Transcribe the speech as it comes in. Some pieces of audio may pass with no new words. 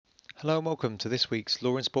Hello and welcome to this week's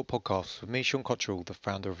Law in Sport podcast with me, Sean Cottrell, the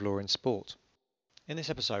founder of Law in Sport. In this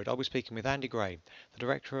episode, I'll be speaking with Andy Gray, the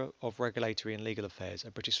Director of Regulatory and Legal Affairs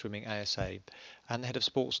at British Swimming ASA and the Head of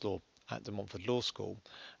Sports Law at De Montfort Law School,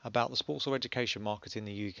 about the sports law education market in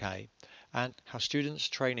the UK and how students,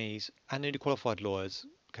 trainees and newly qualified lawyers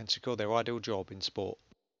can secure their ideal job in sport.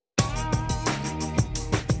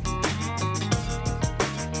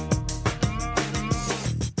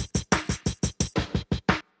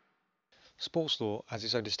 Sports law, as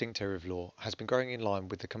its own distinct area of law, has been growing in line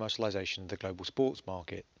with the commercialisation of the global sports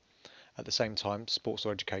market. At the same time, sports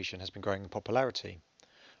law education has been growing in popularity.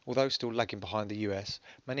 Although still lagging behind the US,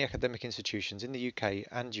 many academic institutions in the UK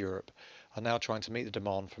and Europe are now trying to meet the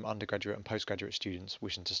demand from undergraduate and postgraduate students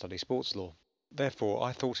wishing to study sports law. Therefore,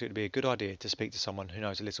 I thought it would be a good idea to speak to someone who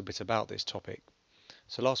knows a little bit about this topic.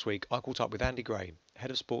 So last week, I caught up with Andy Gray,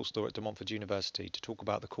 Head of Sports Law at De Montfort University, to talk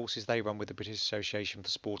about the courses they run with the British Association for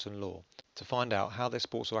Sport and Law, to find out how their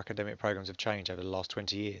sports law academic programmes have changed over the last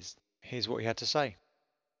 20 years. Here's what he had to say.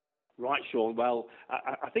 Right, Sean. Well,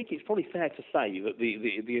 I think it's probably fair to say that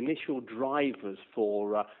the initial drivers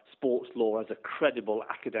for sports law as a credible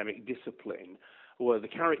academic discipline were the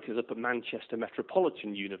characters up at Manchester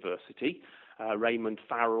Metropolitan University, Raymond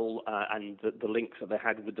Farrell, and the links that they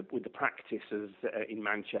had with the practices in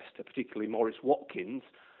Manchester, particularly Maurice Watkins,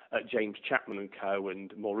 James Chapman and Co.,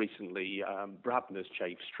 and more recently Brabner's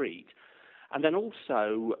Chave Street. And then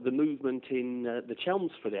also the movement in the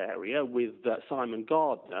Chelmsford area with Simon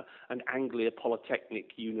Gardner and Anglia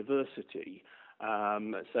Polytechnic University.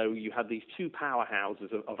 So you had these two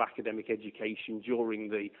powerhouses of academic education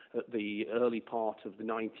during the early part of the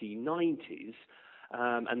 1990s.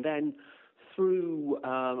 And then through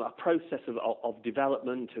a process of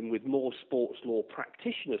development and with more sports law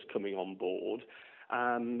practitioners coming on board,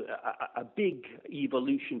 a big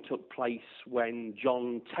evolution took place when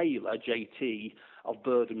John Taylor, JT, of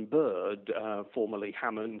Bird and Bird, formerly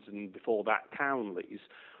Hammonds and before that Townley's,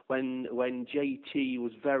 when JT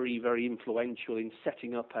was very, very influential in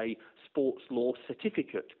setting up a sports law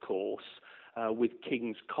certificate course with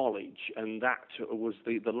King's College, and that was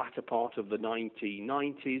the latter part of the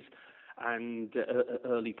 1990s and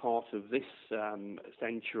early part of this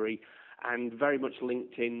century, and very much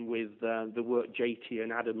linked in with the work JT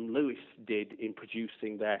and Adam Lewis did in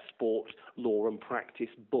producing their sport law and practice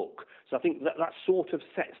book. So I think that sort of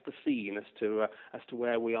sets the scene as to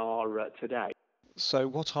where we are today. So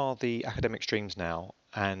what are the academic streams now,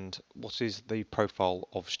 and what is the profile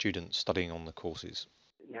of students studying on the courses?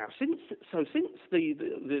 Now, since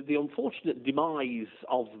the unfortunate demise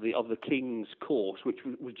of the King's course, which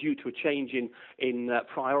was due to a change in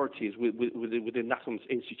priorities within that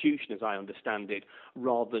institution, as I understand it,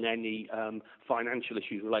 rather than any financial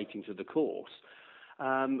issues relating to the course,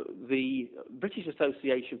 the British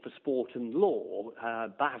Association for Sport and Law,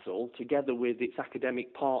 Basel, together with its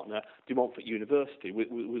academic partner, De Montfort University,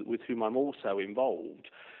 with whom I'm also involved,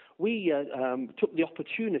 we took the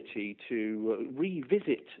opportunity to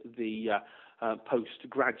revisit the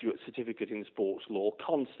postgraduate certificate in sports law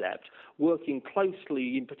concept, working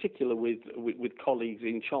closely in particular with colleagues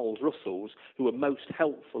in Charles Russell's, who were most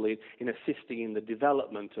helpful in assisting in the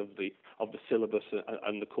development of the syllabus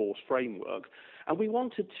and the course framework. And we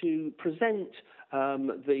wanted to present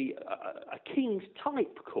a King's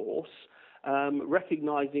type course,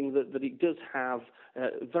 recognizing that it does have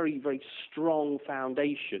very, very strong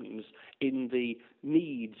foundations in the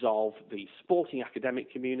needs of the sporting academic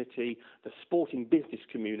community, the sporting business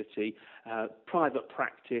community, private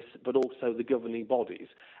practice, but also the governing bodies.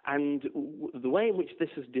 And the way in which this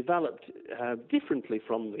has developed differently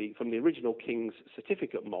from the original King's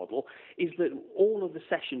certificate model is that all of the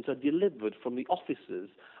sessions are delivered from the offices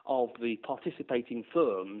of the participating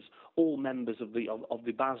firms, all members of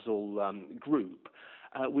the Basel group,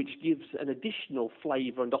 which gives an additional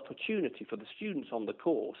flavour and opportunity for the students on the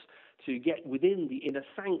course to get within the inner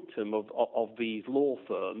sanctum of these law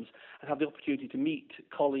firms and have the opportunity to meet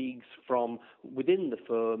colleagues from within the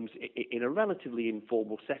firms in a relatively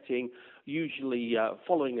informal setting. Usually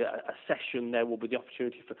following a session, there will be the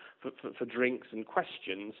opportunity for drinks and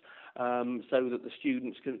questions, so that the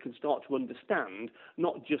students can start to understand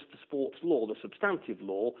not just the sports law, the substantive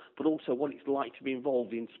law, but also what it's like to be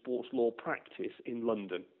involved in sports law practice in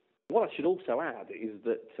London. What I should also add is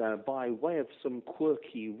that by way of some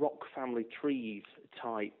quirky rock family trees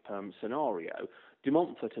type scenario, De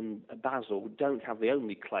Montfort and Basel don't have the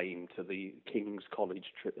only claim to the King's College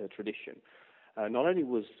tradition. Not only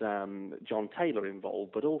was John Taylor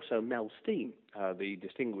involved, but also Mel Steen, the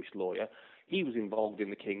distinguished lawyer. He was involved in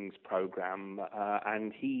the King's programme,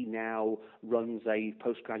 and he now runs a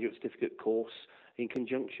postgraduate certificate course in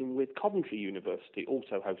conjunction with Coventry University,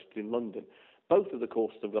 also hosted in London. Both of the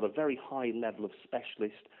courses have got a very high level of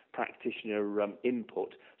specialist practitioner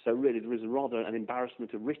input, so really there is rather an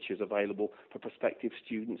embarrassment of riches available for prospective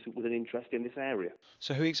students with an interest in this area.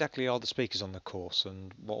 So who exactly are the speakers on the course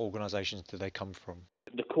and what organisations do they come from?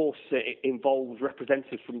 The course involves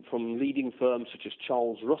representatives from leading firms such as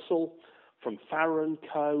Charles Russell, from Farrer and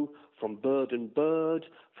Co., from Bird and Bird,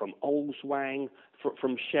 from Olswang,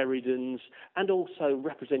 from Sheridan's, and also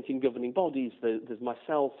representing governing bodies. There's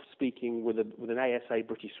myself speaking with an ASA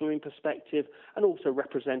British Swimming perspective, and also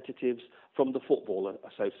representatives from the Football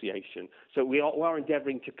Association. So we are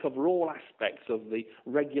endeavouring to cover all aspects of the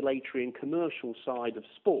regulatory and commercial side of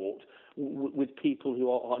sport with people who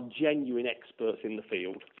are genuine experts in the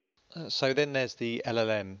field. So then there's the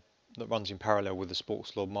LLM that runs in parallel with the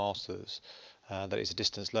Sports Law Masters. That is a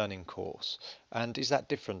distance learning course. And is that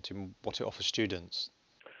different in what it offers students?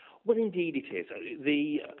 Well, indeed it is.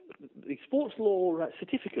 The Sports Law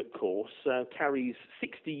Certificate course carries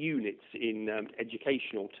 60 units in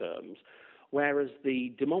educational terms, whereas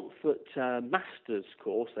the De Montfort Masters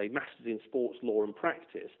course, a Masters in Sports Law and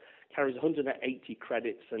Practice, carries 180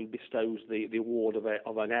 credits and bestows the award of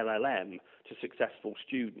an LLM to successful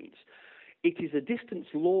students. It is a distance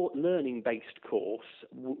learning-based course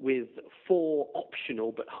with 4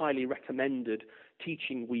 optional but highly recommended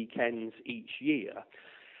teaching weekends each year.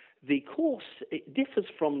 The course it differs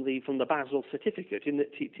from the Basel certificate in that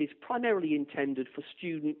it is primarily intended for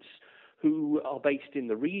students who are based in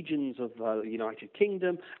the regions of the United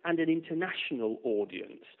Kingdom and an international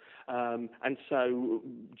audience. And so,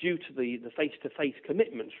 due to the face-to-face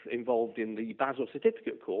commitments involved in the Basel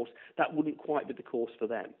certificate course, that wouldn't quite be the course for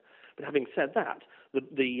them. But having said that,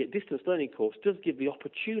 the distance learning course does give the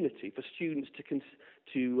opportunity for students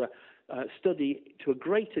to study to a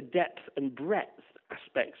greater depth and breadth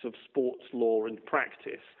aspects of sports law and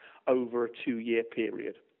practice over a 2-year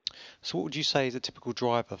period. So what would you say is a typical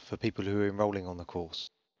driver for people who are enrolling on the course?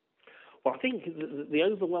 Well, I think the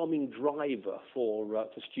overwhelming driver for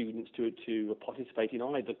students to participate in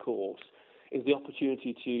either course is the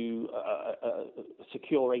opportunity to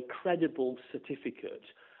secure a credible certificate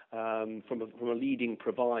from a leading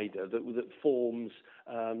provider that forms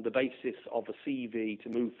the basis of a CV to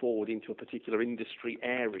move forward into a particular industry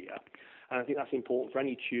area. And I think that's important for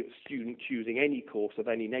any student choosing any course of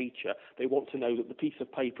any nature. They want to know that the piece of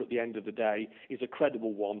paper at the end of the day is a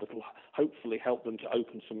credible one that will hopefully help them to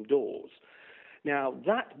open some doors. Now,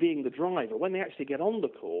 that being the driver, when they actually get on the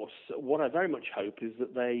course, what I very much hope is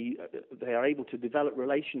that they are able to develop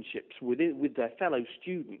relationships with their fellow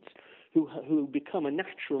students who become a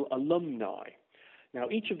natural alumni. Now,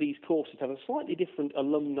 each of these courses have a slightly different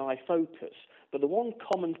alumni focus, but the one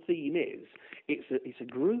common theme is it's a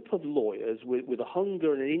group of lawyers with a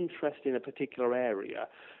hunger and an interest in a particular area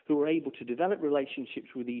who are able to develop relationships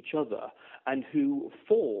with each other and who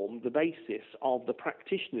form the basis of the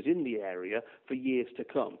practitioners in the area for years to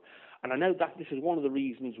come. And I know that this is one of the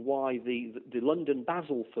reasons why the London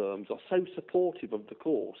Basel firms are so supportive of the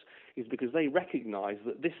course, is because they recognise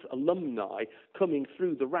that this alumni coming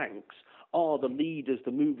through the ranks are the leaders,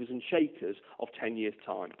 the movers and shakers of 10 years'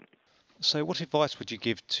 time. So what advice would you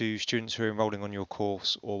give to students who are enrolling on your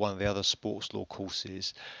course or one of the other sports law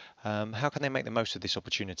courses? How can they make the most of this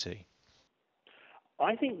opportunity?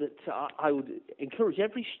 I think that I would encourage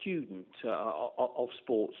every student of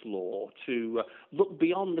sports law to look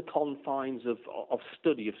beyond the confines of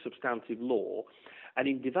study of substantive law, and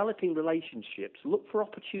in developing relationships, look for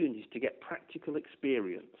opportunities to get practical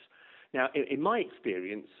experience. Now, in my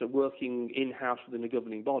experience, working in-house within a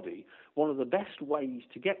governing body, one of the best ways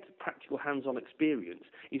to get practical hands-on experience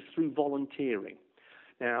is through volunteering.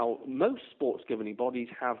 Now, most sports governing bodies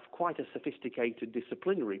have quite a sophisticated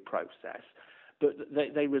disciplinary process, but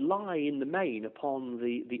they rely in the main upon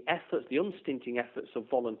the efforts, the unstinting efforts of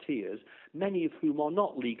volunteers, many of whom are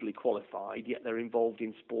not legally qualified, yet they're involved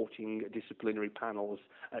in sporting disciplinary panels,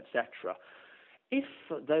 etc. If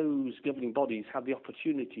those governing bodies have the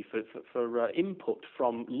opportunity for input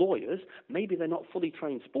from lawyers, maybe they're not fully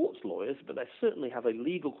trained sports lawyers, but they certainly have a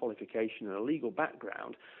legal qualification and a legal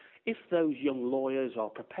background. If those young lawyers are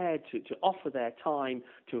prepared to offer their time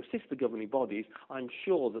to assist the governing bodies, I'm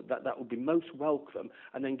sure that would be most welcome,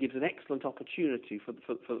 and then gives an excellent opportunity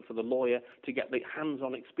for the lawyer to get the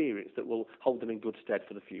hands-on experience that will hold them in good stead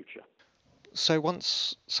for the future. So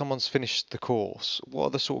once someone's finished the course, what are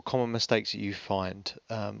the sort of common mistakes that you find?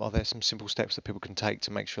 Are there some simple steps that people can take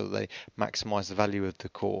to make sure that they maximise the value of the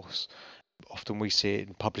course? Often we see it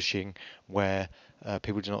in publishing where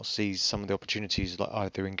people do not see some of the opportunities, like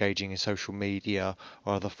either engaging in social media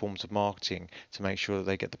or other forms of marketing, to make sure that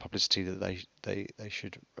they get the publicity that they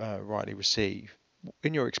should rightly receive.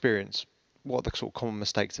 In your experience, what are the sort of common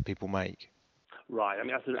mistakes that people make? Right. I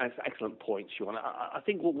mean, that's an excellent point, Sean. I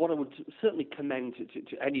think what I would certainly commend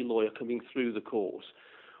to any lawyer coming through the course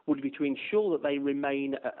would be to ensure that they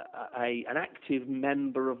remain an active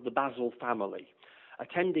member of the Basel family,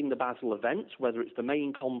 attending the Basel events, whether it's the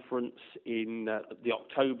main conference in the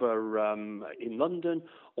October in London,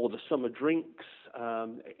 or the summer drinks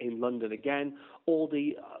in London again, or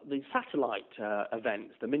the satellite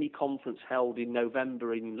events, the mini conference held in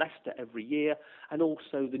November in Leicester every year, and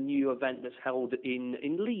also the new event that's held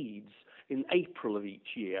in Leeds in April of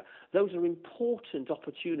each year. Those are important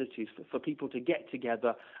opportunities for people to get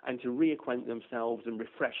together and to reacquaint themselves and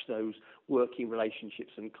refresh those working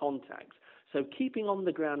relationships and contacts. So keeping on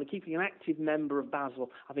the ground and keeping an active member of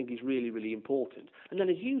Basel, I think, is really, really important. And then,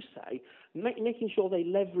 as you say, making sure they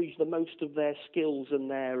leverage the most of their skills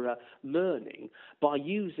and their learning by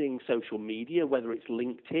using social media, whether it's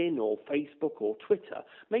LinkedIn or Facebook or Twitter,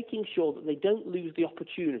 making sure that they don't lose the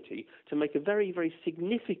opportunity to make a very, very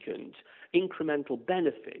significant incremental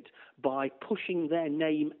benefit by pushing their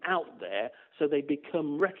name out there, so they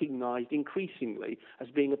become recognized increasingly as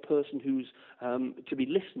being a person who's to be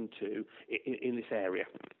listened to in this area.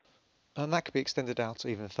 And that could be extended out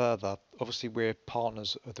even further. Obviously, we're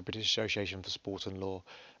partners of the British Association for Sport and Law,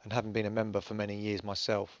 and having been a member for many years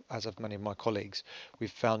myself, as have many of my colleagues,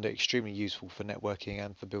 we've found it extremely useful for networking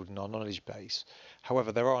and for building our knowledge base.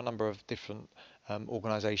 However, there are a number of different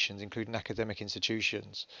organisations, including academic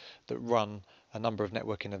institutions, that run a number of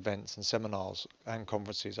networking events and seminars and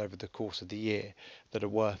conferences over the course of the year that are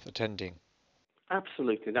worth attending.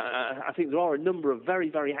 Absolutely. Now, I think there are a number of very,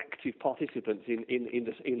 very active participants in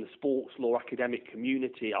the sports law academic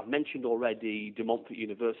community. I've mentioned already De Montfort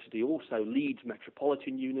University, also Leeds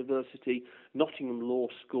Metropolitan University, Nottingham Law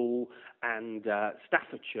School, and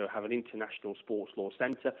Staffordshire have an international sports law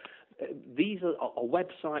centre. These are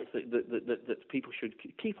websites that people should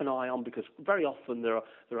keep an eye on, because very often there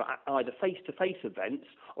are either face-to-face events,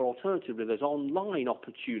 or alternatively there's online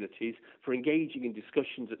opportunities for engaging in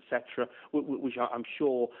discussions, etc., which I'm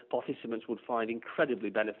sure participants would find incredibly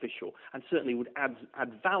beneficial, and certainly would add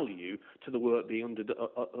value to the work being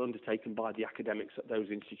undertaken by the academics at those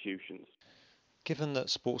institutions. Given that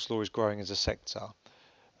sports law is growing as a sector,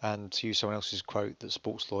 and to use someone else's quote, that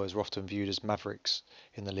sports lawyers are often viewed as mavericks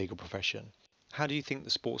in the legal profession, how do you think the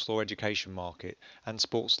sports law education market and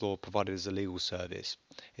sports law provided as a legal service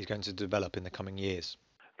is going to develop in the coming years?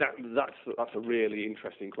 That's a really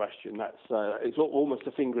interesting question. It's almost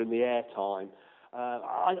a finger in the air time.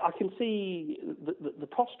 I can see the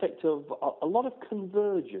prospect of a lot of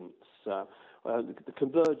convergence. The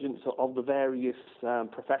convergence of the various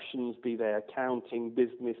professions, be they accounting,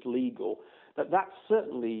 business, legal, that's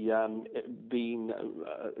certainly been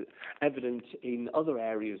evident in other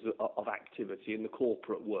areas of activity in the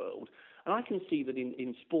corporate world. And I can see that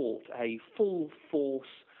in sport, a full force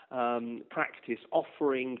practice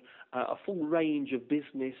offering a full range of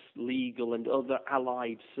business, legal, and other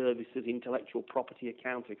allied services, intellectual property,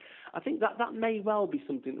 accounting. I think that may well be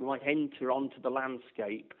something that might enter onto the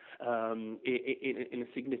landscape in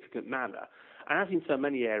a significant manner. And as in so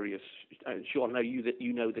many areas, Sean, I know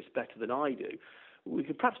you know this better than I do, we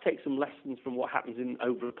could perhaps take some lessons from what happens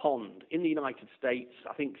over a pond. In the United States,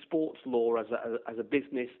 I think sports law as a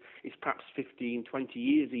business is perhaps 15, 20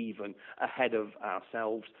 years even ahead of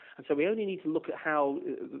ourselves. And so we only need to look at how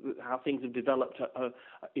things have developed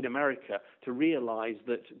in America to realize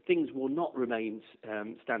that things will not remain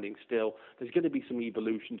standing still. There's going to be some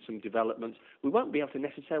evolution, some developments. We won't be able to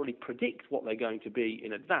necessarily predict what they're going to be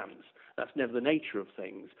in advance. That's never the nature of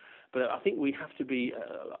things. But I think we have to be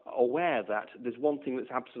aware that there's one thing that's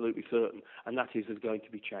absolutely certain, and that is there's going to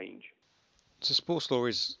be change. So sports law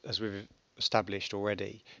is, as we've established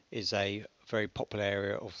already, is a very popular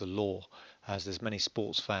area of the law, as there's many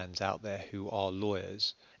sports fans out there who are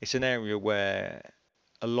lawyers. It's an area where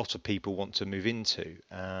a lot of people want to move into.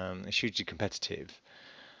 It's hugely competitive.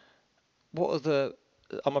 If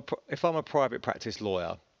I'm a private practice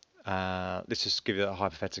lawyer, let's just give it a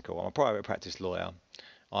hypothetical. I'm a private practice lawyer.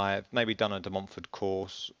 I've maybe done a De Montfort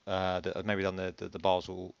course, I've maybe done the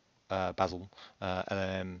Basel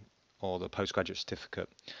LLM or the postgraduate certificate.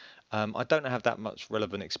 I don't have that much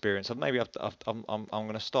relevant experience. I'm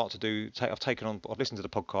going to start to I've listened to the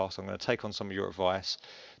podcast. I'm going to take on some of your advice,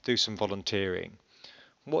 do some volunteering.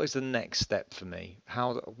 What is the next step for me?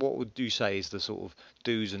 What would you say is the sort of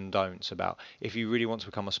do's and don'ts about if you really want to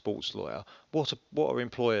become a sports lawyer? What are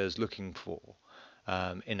employers looking for?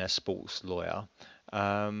 in a sports lawyer,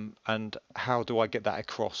 and how do I get that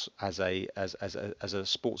across as a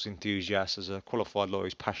sports enthusiast, as a qualified lawyer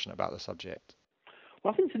who's passionate about the subject?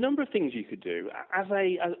 Well, I think there's a number of things you could do. As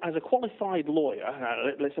a qualified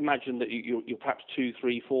lawyer, let's imagine that you're perhaps 2,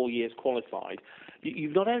 3, 4 years qualified.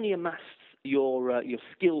 You've not only amassed your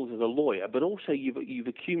skills as a lawyer, but also you've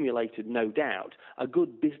accumulated, no doubt, a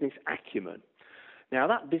good business acumen. Now,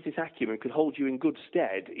 that business acumen could hold you in good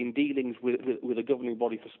stead in dealings with a governing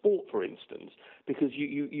body for sport, for instance, because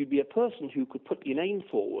you'd be a person who could put your name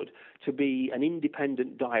forward to be an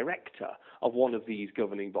independent director of one of these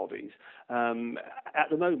governing bodies. At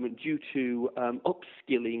the moment, due to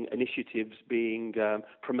upskilling initiatives being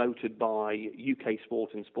promoted by UK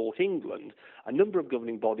Sport and Sport England, a number of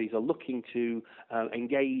governing bodies are looking to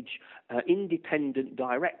engage independent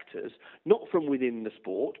directors, not from within the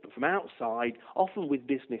sport, but from outside, often with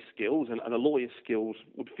business skills, and a lawyer's skills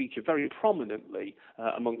would feature very prominently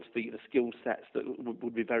amongst the skill sets that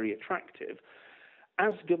would be very attractive.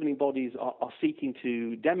 As governing bodies are seeking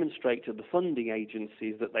to demonstrate to the funding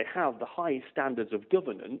agencies that they have the highest standards of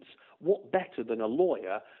governance, what better than a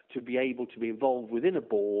lawyer to be able to be involved within a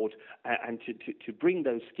board and to bring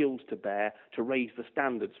those skills to bear to raise the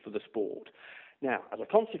standards for the sport? Now, as a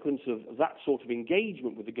consequence of that sort of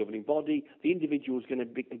engagement with the governing body, the individual is going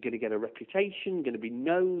to get a reputation, going to be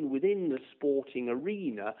known within the sporting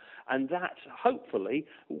arena, and that hopefully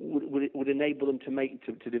would enable them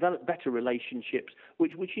to develop better relationships,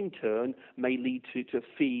 which in turn may lead to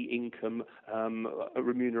fee income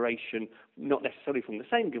remuneration, not necessarily from the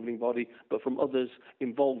same governing body, but from others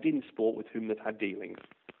involved in sport with whom they've had dealings.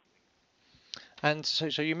 And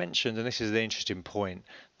so you mentioned, and this is an interesting point,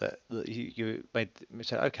 that you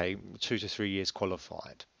said, okay, 2 to 3 years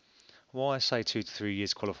qualified. Why I say 2 to 3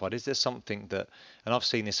 years qualified, is there something that, and I've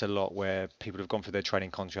seen this a lot where people have gone through their training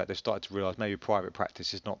contract, they've started to realise maybe private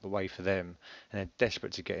practice is not the way for them, and they're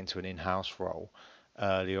desperate to get into an in-house role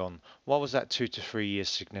early on. Why was that 2 to 3 years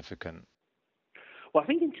significant? Well, I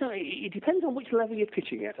think it depends on which level you're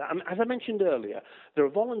pitching at. As I mentioned earlier, there are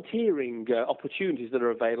volunteering opportunities that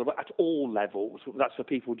are available at all levels. That's for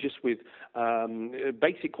people just with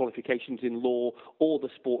basic qualifications in law, or the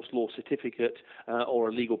sports law certificate, or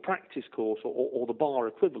a legal practice course, or the bar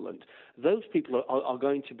equivalent. Those people are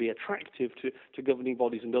going to be attractive to governing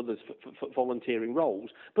bodies and others for volunteering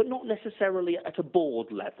roles, but not necessarily at a board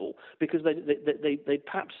level, because they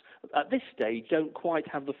perhaps at this stage don't quite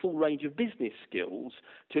have the full range of business skills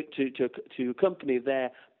to accompany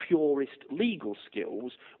their purist legal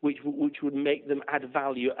skills, which would make them add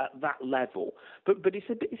value at that level. But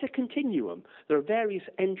it's a continuum. There are various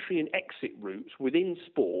entry and exit routes within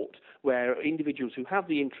sport where individuals who have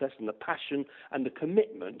the interest and the passion and the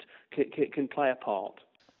commitment can play a part.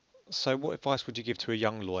 So what advice would you give to a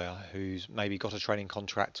young lawyer who's maybe got a training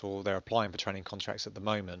contract, or they're applying for training contracts at the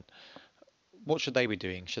moment? What should they be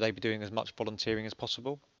doing? Should they be doing as much volunteering as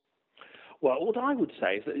possible? Well, what I would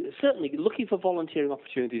say is that certainly looking for volunteering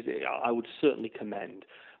opportunities, I would certainly commend.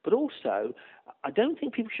 But also, I don't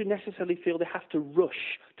think people should necessarily feel they have to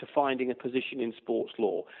rush to finding a position in sports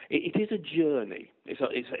law. It is a journey.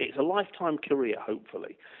 It's a lifetime career,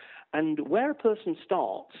 hopefully. And where a person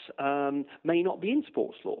starts may not be in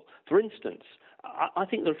sports law. For instance, I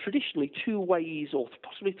think there are traditionally 2 ways, or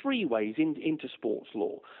possibly 3 ways, into sports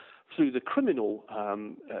law. Through the criminal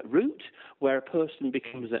route, where a person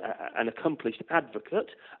becomes an accomplished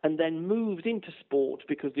advocate and then moves into sport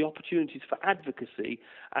because the opportunities for advocacy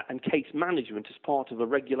and case management as part of a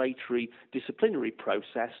regulatory disciplinary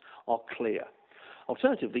process are clear.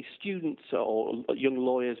 Alternatively, students or young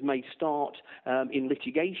lawyers may start in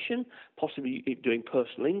litigation, possibly doing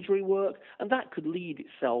personal injury work, and that could lead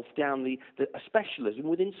itself down a specialism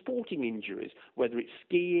within sporting injuries, whether it's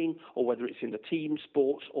skiing or whether it's in the team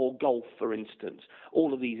sports or golf, for instance.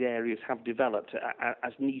 All of these areas have developed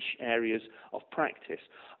as niche areas of practice.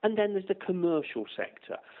 And then there's the commercial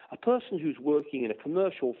sector. A person who's working in a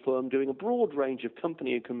commercial firm doing a broad range of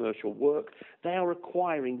company and commercial work, they are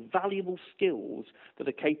acquiring valuable skills that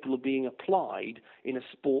are capable of being applied in a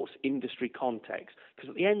sports industry context. Because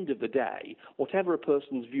at the end of the day, whatever a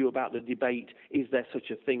person's view about the debate, is there such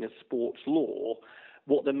a thing as sports law,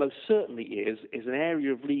 what there most certainly is an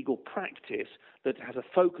area of legal practice that has a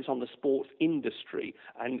focus on the sports industry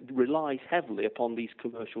and relies heavily upon these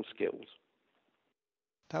commercial skills.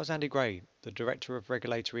 That was Andy Gray, the Director of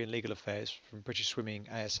Regulatory and Legal Affairs from British Swimming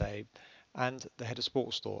ASA and the Head of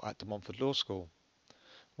Sports Law at De Montfort Law School.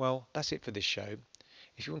 Well, that's it for this show.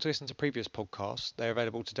 If you want to listen to previous podcasts, they're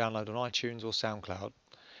available to download on iTunes or SoundCloud.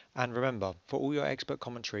 And remember, for all your expert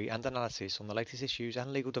commentary and analysis on the latest issues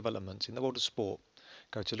and legal developments in the world of sport,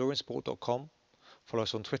 go to lawinsport.com Follow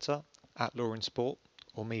us on Twitter at Law in Sport,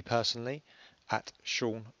 or me personally at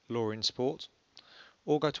Sean Law in Sport,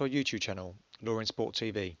 or go to our YouTube channel, Law in Sport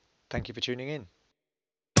TV. Thank you for tuning in.